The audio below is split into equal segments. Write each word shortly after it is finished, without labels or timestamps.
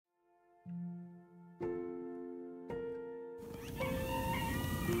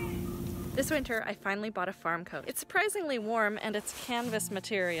This winter, I finally bought a farm coat. It's surprisingly warm and it's canvas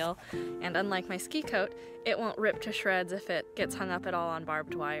material, and unlike my ski coat, it won't rip to shreds if it gets hung up at all on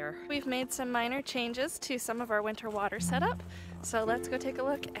barbed wire. We've made some minor changes to some of our winter water setup, so let's go take a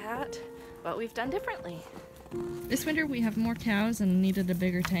look at what we've done differently. This winter we have more cows and needed a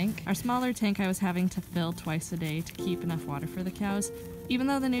bigger tank. Our smaller tank I was having to fill twice a day to keep enough water for the cows. Even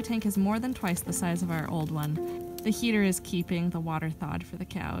though the new tank is more than twice the size of our old one, the heater is keeping the water thawed for the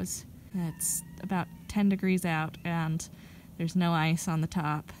cows. It's about 10 degrees out and there's no ice on the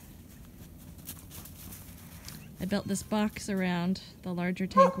top. I built this box around the larger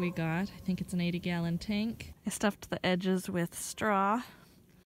tank we got. I think it's an 80-gallon tank. I stuffed the edges with straw.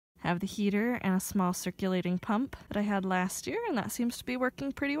 I have the heater and a small circulating pump that I had last year, and that seems to be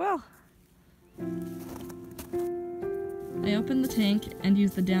working pretty well. I opened the tank and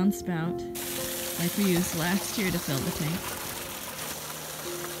used the downspout like we used last year to fill the tank.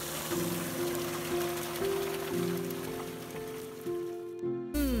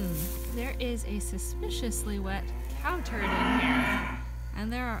 There is a suspiciously wet cow turd in here, and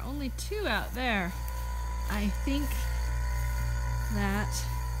there are only 2 out there. I think that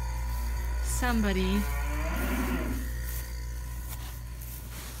somebody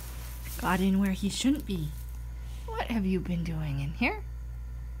got in where he shouldn't be. What have you been doing in here?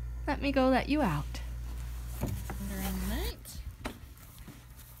 Let me go let you out. During the night.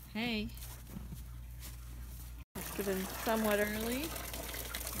 Hey. Let's get in somewhat early.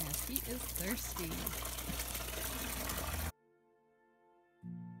 Yes, he is thirsty.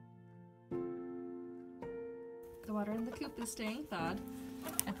 The water in the coop is staying thawed.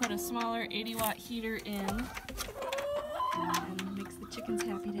 I put a smaller 80-watt heater in, and it makes the chickens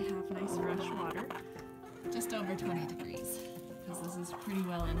happy to have nice fresh water. Just over 20 degrees, because this is pretty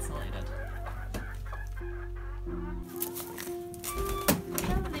well insulated.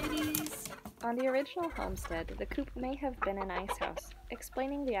 Come, ladies! On the original homestead, the coop may have been an ice house,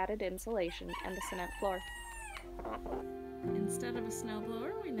 explaining the added insulation and the cement floor. Instead of a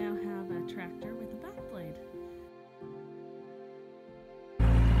snowblower, we now have a tractor with a back blade.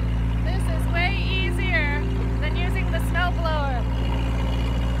 This is way easier than using the snowblower.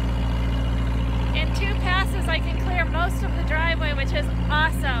 In 2 passes, I can clear most of the driveway, which is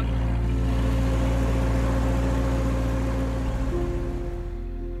awesome.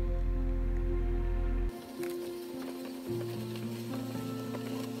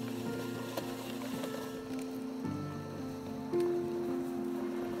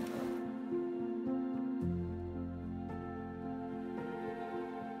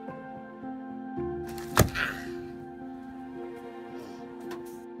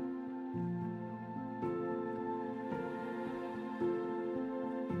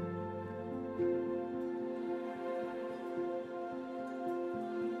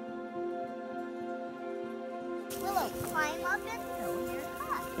 Willow, climb up and fill your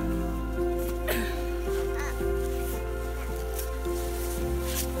cup.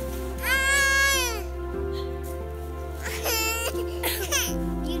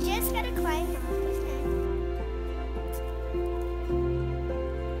 You just gotta climb up.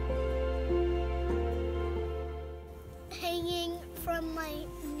 Hanging from my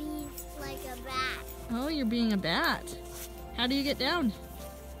knees like a bat. Oh, you're being a bat. How do you get down?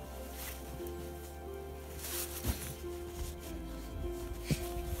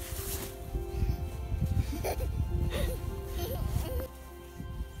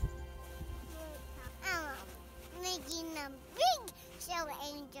 Making a big show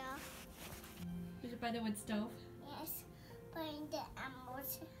angel. Did it by the wood stove? Yes, putting the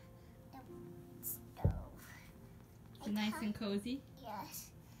animals in the stove. Is it nice and cozy? Yes.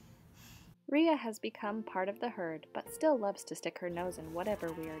 Rhea has become part of the herd, but still loves to stick her nose in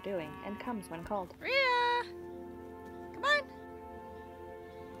whatever we are doing and comes when called. Rhea! Come on!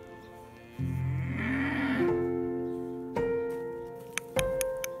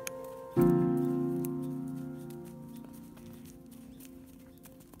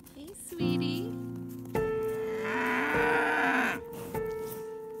 Hey, sweetie.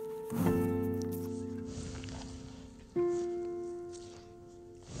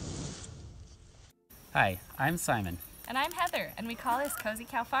 Hi, I'm Simon. And I'm Heather, and we call this Cozy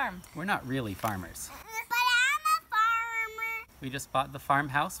Cow Farm. We're not really farmers. But I'm a farmer. We just bought the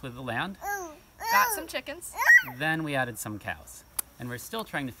farmhouse with the land, Got some chickens. then we added some cows. And we're still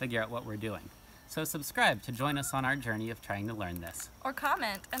trying to figure out what we're doing. So subscribe to join us on our journey of trying to learn this. Or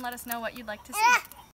comment and let us know what you'd like to see.